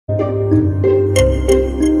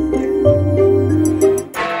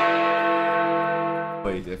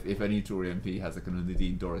If any Tory MP has a kind of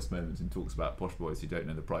Nadine Dorris moment and talks about posh boys who don't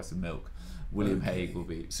know the price of milk, William Hague will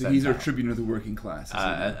be so he's our tribune of the working class,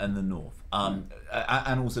 and the North,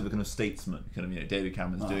 and also the kind of statesman. Kind of, David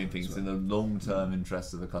Cameron's doing things in the long-term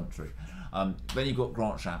interests of the country. Then you've got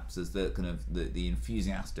Grant Shapps as the kind of the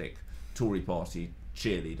enthusiastic Tory party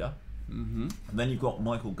cheerleader. And then you've got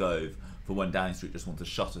Michael Gove for when Downing Street just wants to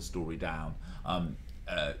shut a story down.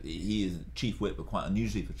 He is chief whip, but quite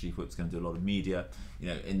unusually for chief whips, going to do a lot of media.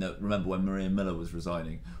 Remember when Maria Miller was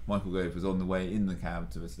resigning, Michael Gove was on the way in the cab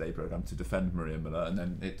to the Today programme to defend Maria Miller, and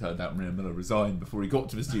then it turned out Maria Miller resigned before he got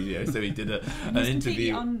to the studio. So he did an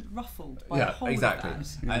interview. Unruffled by the whole exactly.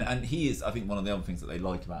 of that. And he is, I think, one of the other things that they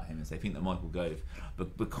like about him is they think that Michael Gove,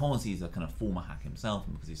 but because he's a kind of former hack himself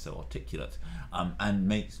and because he's so articulate and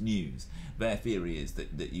makes news, their theory is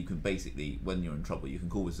that you can basically, when you're in trouble, you can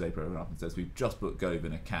call the Today programme up and says, we've just put Gove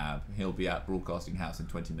in a cab, he'll be at Broadcasting House in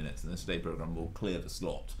 20 minutes, and the Today programme will clear the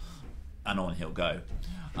slot, and on he'll go.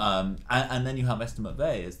 And then you have Esther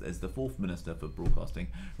McVeigh as the fourth Minister for Broadcasting,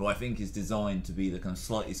 who I think is designed to be the kind of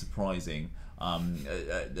slightly surprising,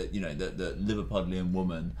 the Liverpudlian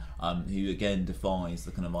woman who again defies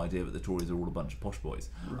the kind of idea that the Tories are all a bunch of posh boys.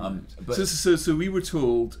 Right. So we were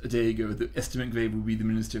told a day ago that Esther McVeigh would be the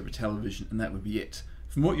Minister for Television, and that would be it.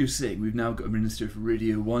 From what you're saying, we've now got a Minister for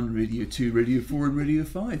Radio 1, Radio 2, Radio 4 and Radio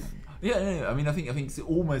 5. Yeah. I mean, I think it's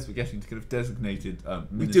almost we're getting to kind of designated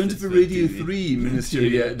we don't have a Radio 3 Minister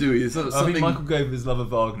yet, do we? I think Michael Gove and his love of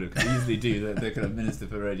Wagner could easily do the kind of Minister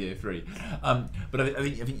for Radio 3. But I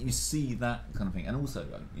think you see that kind of thing, and also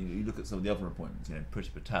you look at some of the other appointments.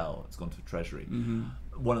 Priti Patel has gone to Treasury.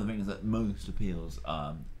 One of the things that most appeals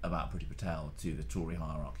about Priti Patel to the Tory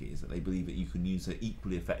hierarchy is that they believe that you can use her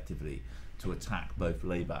equally effectively to attack both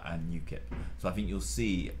Labour and UKIP. So I think you'll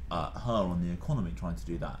see her on the economy trying to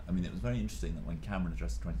do that. I mean, it was very interesting that when Cameron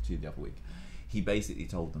addressed 22 the other week, he basically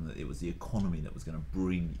told them that it was the economy that was going to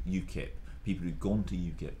bring UKIP, people who'd gone to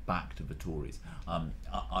UKIP, back to the Tories. I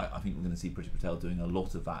think we're going to see Priti Patel doing a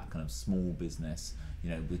lot of that kind of small business,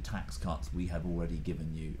 the tax cuts we have already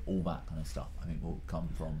given you, all that kind of stuff, I think will come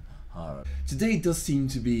from her. Today does seem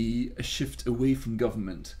to be a shift away from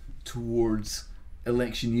government towards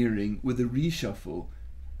electioneering, with a reshuffle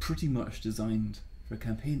pretty much designed for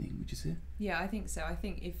campaigning, would you say? Yeah, I think so. I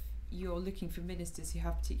think if you're looking for ministers who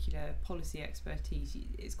have particular policy expertise,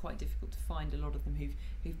 it's quite difficult to find a lot of them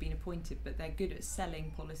who've been appointed, but they're good at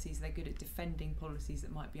selling policies, they're good at defending policies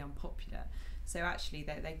that might be unpopular. So actually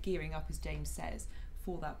they're gearing up, as James says,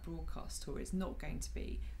 for that broadcast tour. It's not going to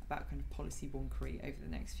be about kind of policy wonkery over the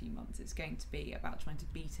next few months. It's going to be about trying to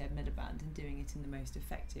beat Ed Miliband and doing it in the most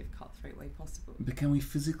effective, cutthroat way possible. But can we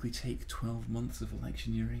physically take 12 months of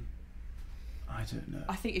electioneering? I don't know.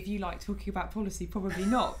 I think if you like talking about policy, probably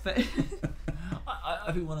not. But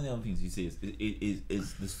I think one of the other things you see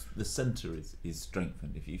is the centre is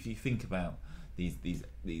strengthened. If you think about these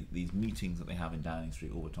meetings that they have in Downing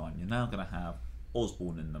Street all the time, you're now going to have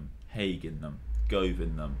Osborne in them, Hague in them, Gove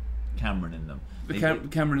in them, Cameron in them.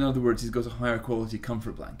 Cameron, in other words, he's got a higher quality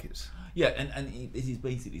comfort blanket. Yeah, and he's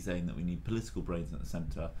basically saying that we need political brains at the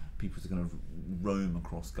centre, people to kind of roam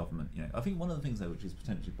across government. I think one of the things though which is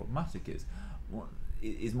potentially problematic is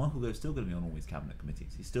Michael Gove still going to be on all his cabinet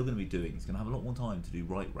committees. He's still going to be he's going to have a lot more time to do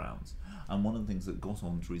right rounds. And one of the things that got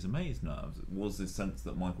on Theresa May's nerves was this sense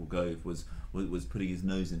that Michael Gove was putting his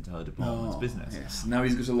nose into her department's business. Yes, now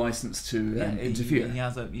he's got a licence to interfere. He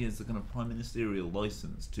has a kind of prime ministerial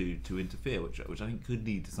licence to interfere, which I think could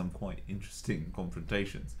lead to some quite interesting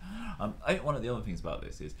confrontations. I think one of the other things about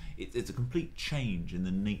this is it's a complete change in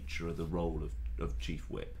the nature of the role of chief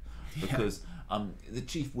whip. Because the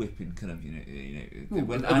chief whip in kind of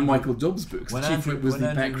when Michael Dobbs' books, the chief whip was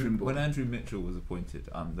the backroom boy. When Andrew Mitchell was appointed,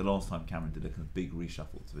 the last time Cameron did a kind of big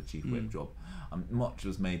reshuffle to the chief whip job, much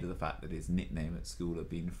was made of the fact that his nickname at school had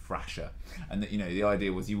been Fraser, and that the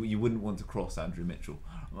idea was you wouldn't want to cross Andrew Mitchell.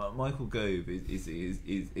 Michael Gove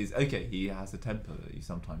is okay. He has a temper that you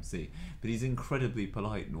sometimes see, but he's incredibly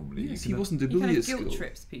polite normally. Yes, he wasn't a bully at school. He guilt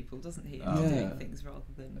trips people, doesn't he? Doing things rather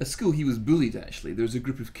than at school. He was bullied actually. There was a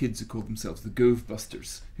group of kids who called themselves the Gove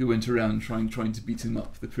Busters who went around trying to beat him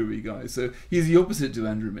up, the poor guy. So he's the opposite to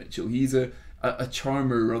Andrew Mitchell. He's a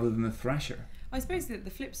charmer rather than a thrasher. I suppose that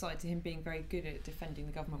the flip side to him being very good at defending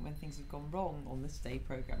the government when things have gone wrong on the Today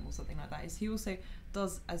programme or something like that is he also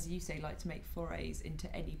does, as you say, like to make forays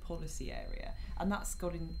into any policy area, and that's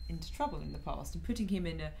got into trouble in the past, and putting him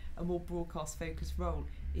in a more broadcast focused role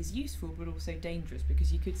is useful but also dangerous,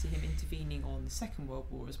 because you could see him intervening on the Second World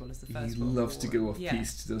War as well as the First He World War. loves to go off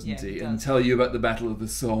piste, doesn't he? He And does. tell you about the Battle of the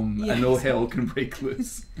Somme and all hell can break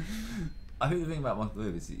loose. I think the thing about Michael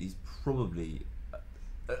Gove is he's probably.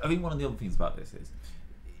 I think one of the other things about this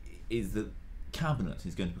is that cabinet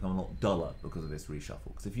is going to become a lot duller because of this reshuffle.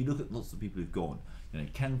 Because if you look at lots of people who've gone,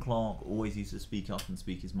 Ken Clarke always used to speak up and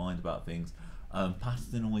speak his mind about things.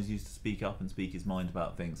 Patterson always used to speak up and speak his mind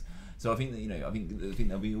about things. So I think that I think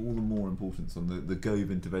there'll be all the more importance on the Gove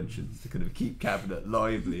interventions to kind of keep cabinet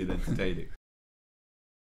lively and entertaining.